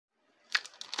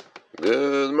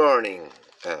Good morning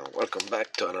and welcome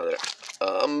back to another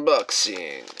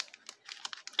unboxing.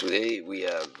 Today we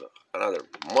have another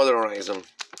Modern Horizon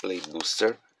Blade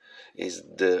Booster. Is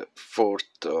the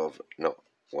fourth of no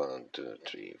 1, 2,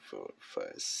 3, 4,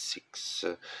 5, 6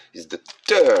 is the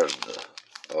third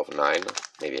of 9.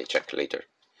 Maybe I check later.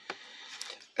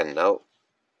 And now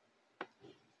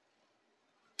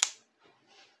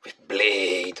with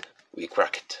Blade we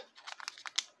crack it.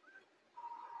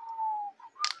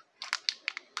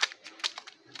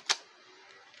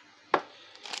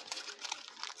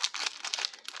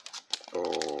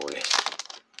 Oh,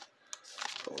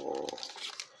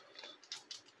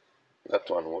 that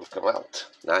one will come out.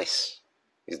 Nice.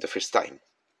 It's the first time.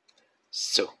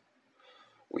 So,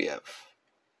 we have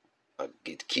a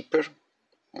Gatekeeper,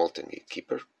 Molten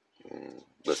Gatekeeper.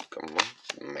 But come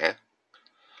on, meh.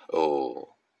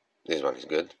 Oh, this one is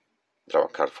good. Draw a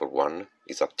card for 1.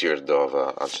 It's a third of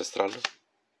Ancestral.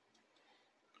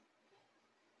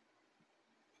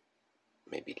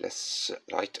 Maybe less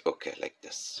light. Okay, like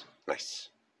this. Nice.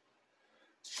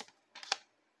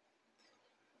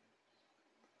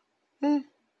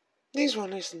 This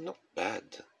one is not bad.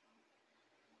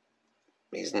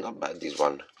 It's not bad, this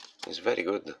one. It's very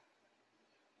good.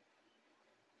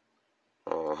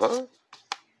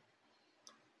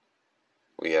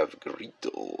 We have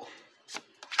Greedo.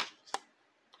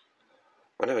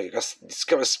 Whenever you cast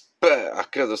discover spell, a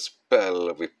creature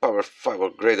spell with power 5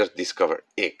 or greater, discover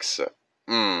X.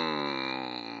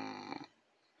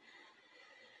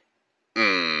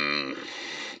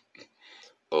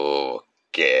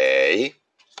 Okay.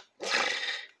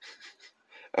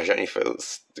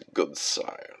 Ajanifel's the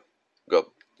Godsire.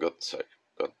 Godsire.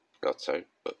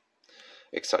 But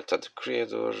excited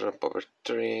creator, power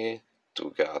 3,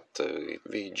 2 cat with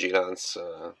vigilance,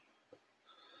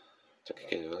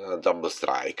 double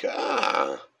strike.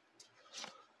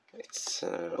 It's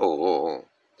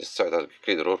excited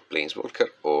creator or planeswalker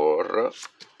or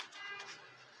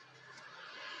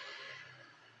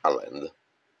a land.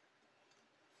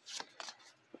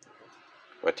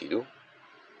 What do you do?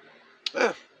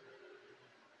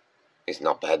 It's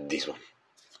not bad, this one.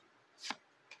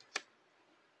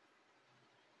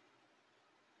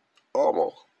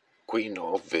 Omo, Queen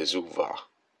of Vesuva.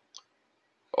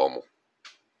 Omo.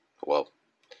 Wow.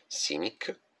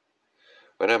 Cynic.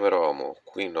 Whenever Omo,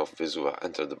 Queen of Vesuva,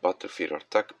 enter the battlefield or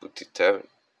attack, put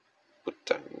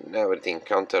an everything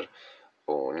counter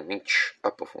on each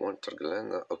up of one target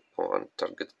land upon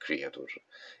target creature.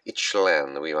 Each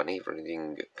land with an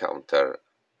everything counter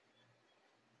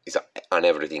is an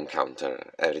everything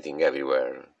counter, everything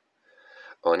everywhere.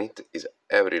 On it is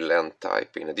every land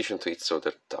type in addition to its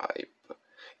other type.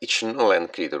 Each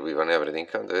non-land creature with an everything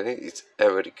counter is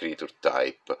every creature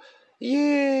type.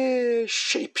 Yeah,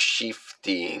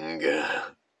 shape-shifting.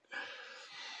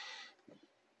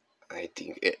 I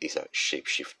think it is a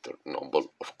shapeshifter.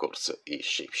 Noble, of course, is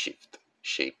shapeshift.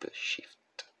 Shapeshift.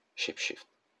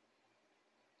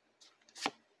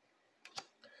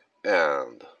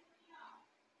 And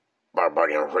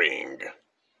Barbarian Ring.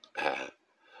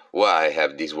 Why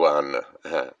have this one?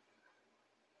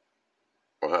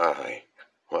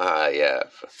 Why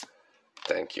have?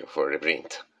 Thank you for the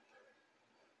print.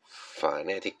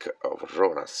 Fanatic of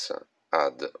Ronas.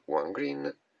 Add 1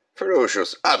 green.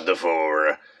 Ferocious. Add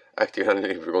 4.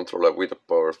 Actively if you control a with a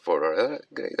power 4 or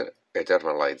greater.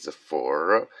 Eternalize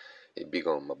 4. It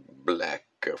becomes a black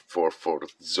 4/4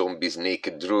 zombie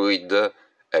snake druid.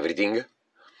 Everything.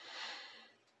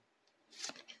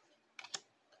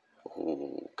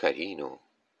 Carino.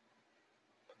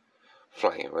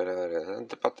 Flying whenever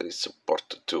the battery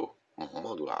support 2.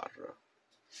 Modular.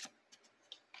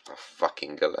 A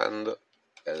fucking land.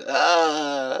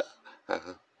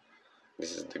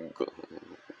 This is the good.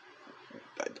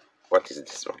 What is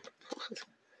this one?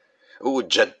 Oh,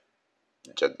 Jet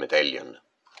Medallion.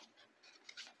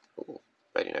 Oh,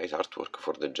 very nice artwork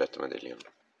for the Jet Medallion.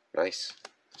 Nice.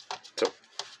 So,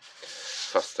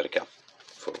 fast recap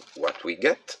for what we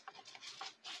get.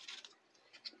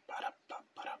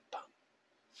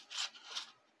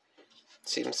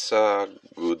 Seems a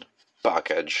good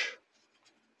package.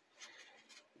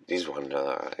 This one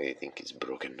I think is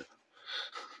broken.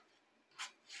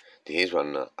 This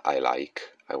one I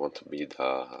like. I want to build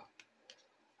a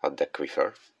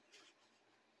Deathquifer.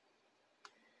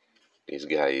 This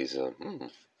guy is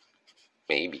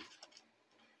maybe.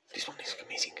 This one is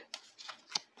amazing.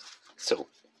 So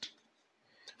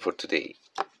for today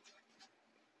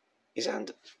is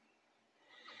end.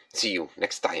 See you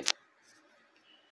next time.